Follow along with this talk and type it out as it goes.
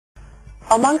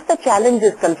Amongst the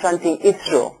challenges confronting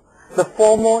ISRO, the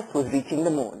foremost was reaching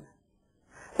the moon.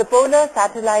 The Polar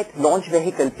Satellite Launch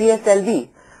Vehicle PSLV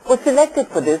was selected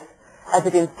for this as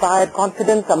it inspired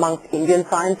confidence amongst Indian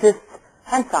scientists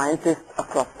and scientists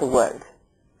across the world.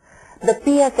 The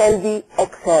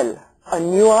PSLV-XL, a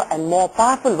newer and more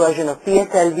powerful version of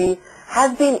PSLV,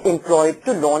 has been employed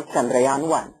to launch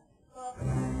Chandrayaan-1.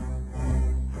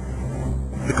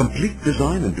 The complete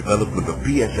design and development of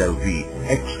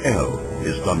PSLV-XL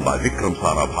is done by Vikram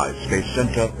Sarabhai Space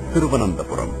Center,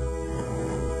 Thiruvananthapuram.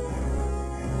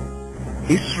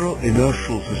 ISRO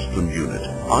Inertial System Unit,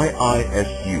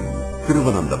 IISU,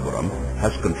 Thiruvananthapuram,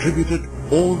 has contributed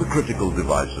all the critical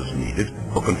devices needed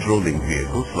for controlling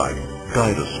vehicles like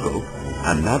gyroscope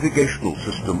and navigational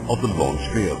system of the launch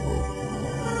vehicle.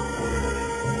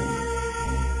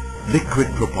 Liquid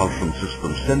Propulsion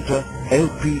System Center,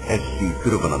 LPSC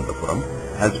Thiruvananthapuram,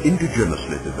 has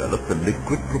indigenously developed the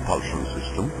liquid propulsion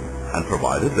system and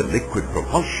provided the liquid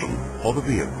propulsion for the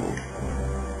vehicle.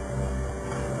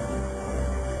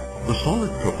 The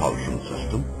solid propulsion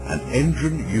system and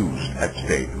engine used at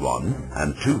stage 1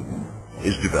 and 2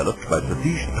 is developed by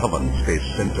Satish Dhawan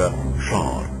Space Center,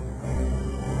 Shar.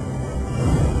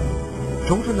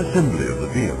 Total assembly of the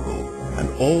vehicle and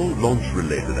all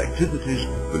launch-related activities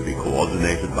will be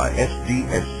coordinated by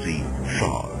SDSC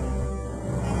Shar.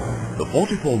 The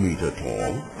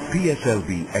 44-meter-tall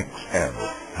PSLV-XL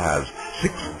has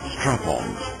 6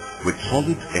 strap-ons with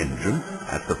solid engine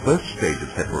at the first stage of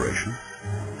separation,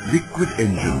 liquid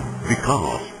engine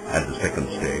Vikas at the second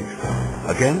stage,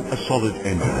 again a solid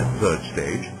engine at third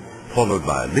stage, followed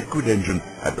by a liquid engine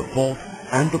at the fourth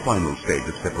and the final stage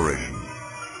of separation.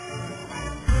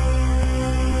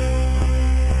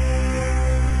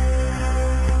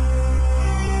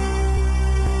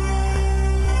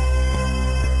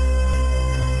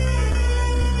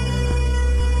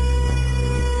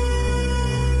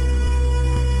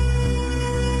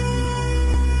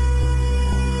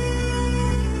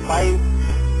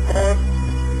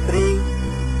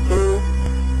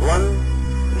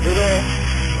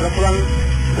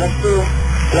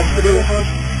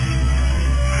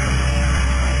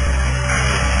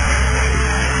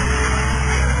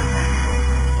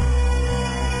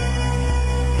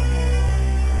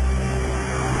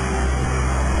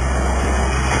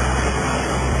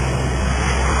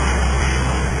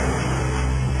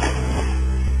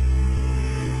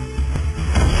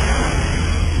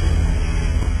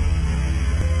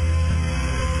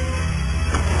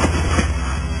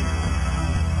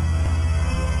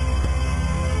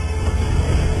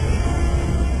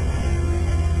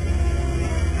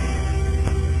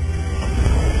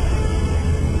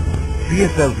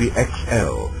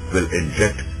 PSLV-XL will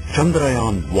inject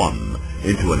Chandrayaan-1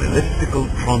 into an elliptical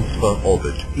transfer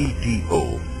orbit,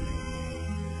 ETO.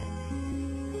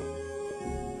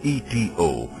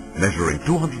 ETO, measuring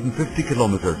 250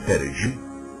 kilometers perigee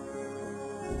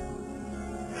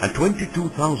and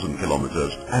 22,000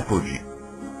 kilometers apogee.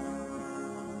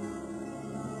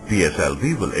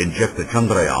 PSLV will inject the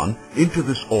Chandrayaan into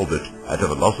this orbit at a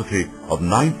velocity of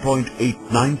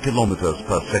 9.89 kilometers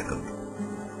per second.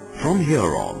 From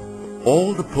here on,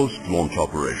 all the post-launch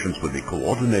operations will be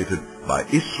coordinated by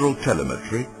ISRO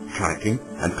Telemetry, Tracking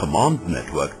and Command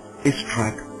Network,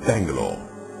 ISTRAC, Bangalore.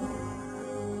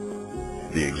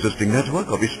 The existing network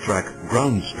of ISTRAC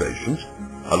ground stations,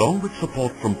 along with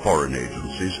support from foreign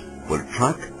agencies, will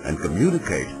track and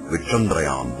communicate with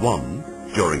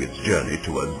Chandrayaan-1 during its journey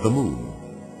towards the moon.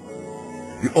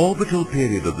 The orbital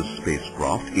period of the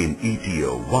spacecraft in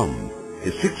ETO-1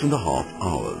 is 6.5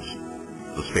 hours.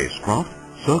 The spacecraft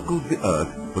circles the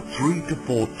Earth for 3 to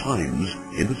 4 times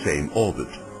in the same orbit.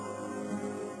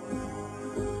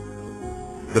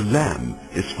 The LAM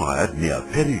is fired near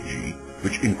perigee,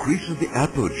 which increases the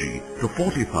apogee to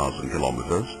 40,000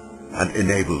 kilometers and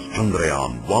enables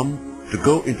Chandrayaan-1 to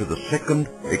go into the second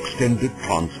extended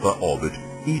transfer orbit,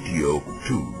 ETO-2.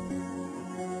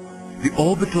 The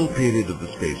orbital period of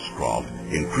the spacecraft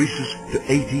increases to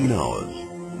 18 hours.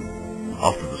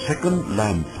 After the second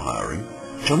LAM firing,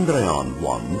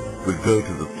 Chandrayaan-1 will go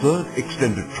to the third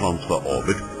extended transfer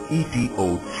orbit,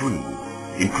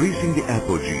 ETO-3, increasing the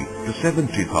apogee to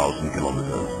 70,000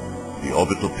 kilometers. The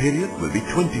orbital period will be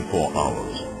 24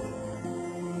 hours.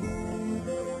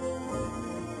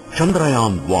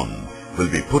 Chandrayaan-1 will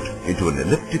be put into an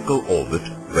elliptical orbit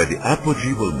where the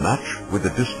apogee will match with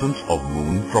the distance of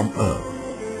Moon from Earth.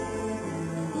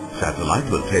 Satellite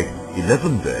will take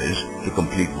 11 days to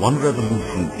complete one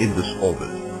revolution in this orbit.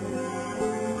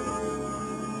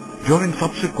 During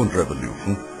subsequent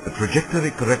revolution, a trajectory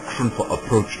correction for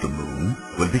approach to Moon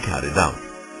will be carried out.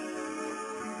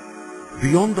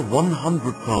 Beyond the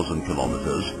 100,000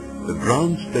 kilometers, the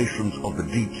ground stations of the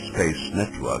Deep Space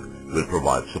Network will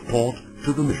provide support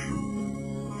to the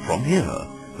mission. From here,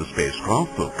 the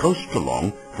spacecraft will coast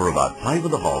along for about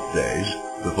 5.5 days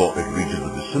before it reaches the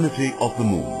vicinity of the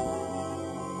Moon.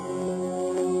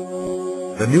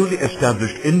 The newly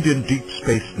established Indian Deep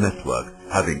Space Network,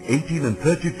 having 18 and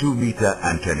 32 meter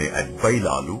antennae at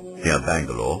Byalalu, near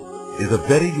Bangalore, is a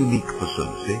very unique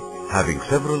facility, having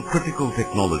several critical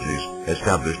technologies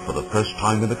established for the first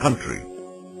time in the country.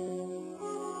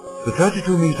 The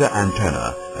 32-meter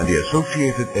antenna and the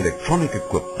associated electronic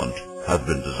equipment have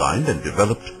been designed and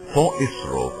developed for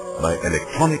ISRO by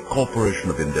Electronic Corporation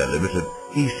of India Limited,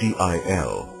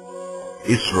 ECIL.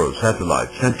 ISRO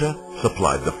Satellite Center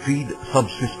supplied the feed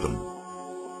subsystem.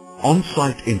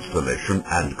 On-site installation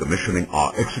and commissioning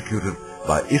are executed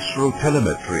by ISRO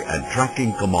Telemetry and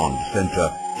Tracking Command Center,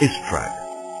 ISTRAC.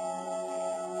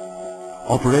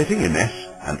 Operating in S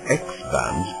and X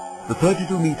bands, the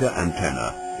 32-meter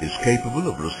antenna is capable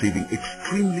of receiving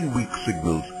extremely weak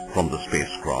signals from the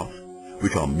spacecraft,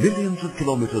 which are millions of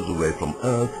kilometers away from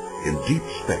Earth in deep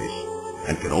space,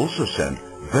 and can also send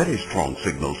very strong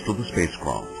signals to the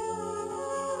spacecraft.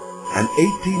 An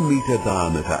 18-meter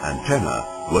diameter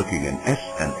antenna working in S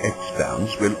and X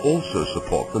bands will also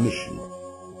support the mission.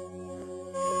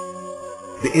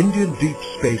 The Indian Deep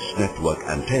Space Network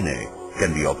antennae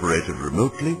can be operated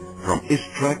remotely from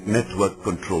ISTRAC Network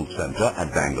Control Center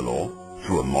at Bangalore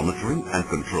through a monitoring and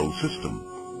control system.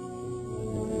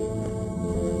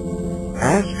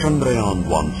 As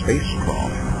Chandrayaan-1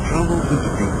 spacecraft travels into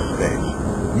deep space,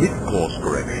 mid-course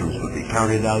corrections will be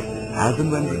carried out as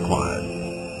and when required.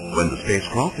 When the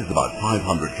spacecraft is about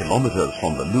 500 kilometers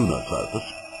from the lunar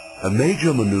surface, a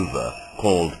major maneuver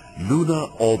called Lunar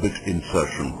Orbit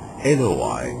Insertion,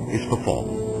 LOI, is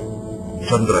performed.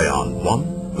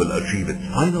 Chandrayaan-1 will achieve its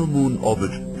final moon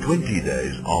orbit 20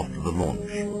 days after the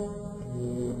launch.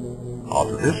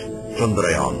 After this,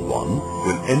 Chandrayaan-1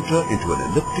 will enter into an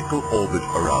elliptical orbit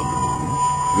around the moon,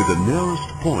 with the nearest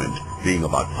point being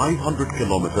about 500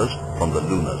 kilometers from the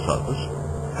lunar surface,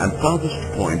 and farthest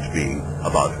point being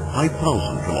about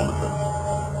 5,000 kilometers.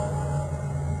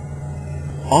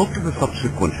 After the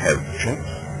subsequent health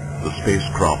checks, the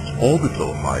spacecraft's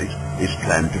orbital height is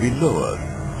planned to be lowered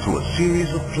through a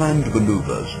series of planned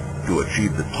maneuvers to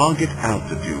achieve the target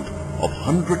altitude of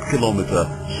 100-kilometer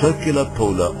circular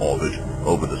polar orbit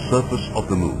over the surface of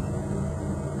the Moon.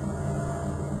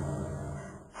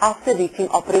 After reaching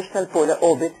operational polar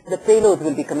orbit, the payloads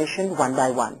will be commissioned one by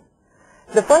one.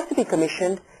 The first to be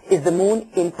commissioned is the Moon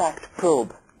Impact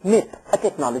Probe, MIP, a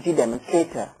technology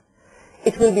demonstrator.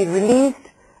 It will be released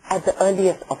at the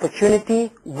earliest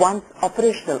opportunity once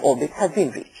operational orbit has been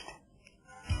reached.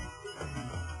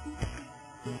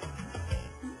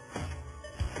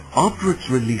 After its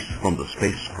release from the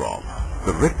spacecraft,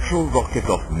 the retro rocket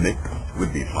of MIP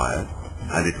will be fired,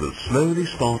 and it will slowly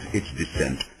start its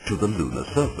descent to the lunar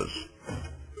surface.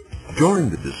 During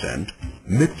the descent,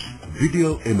 MIP's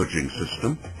video imaging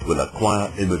system will acquire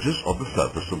images of the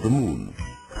surface of the Moon.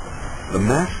 The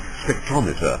mass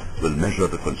spectrometer will measure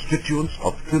the constituents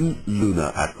of thin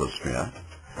lunar atmosphere,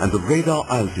 and the radar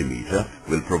altimeter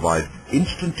will provide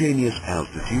instantaneous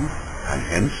altitude and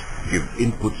hence give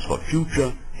inputs for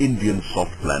future Indian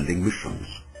soft landing missions.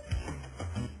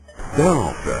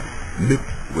 Thereafter,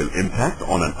 MIP will impact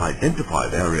on an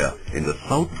identified area in the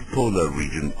south polar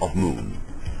region of Moon.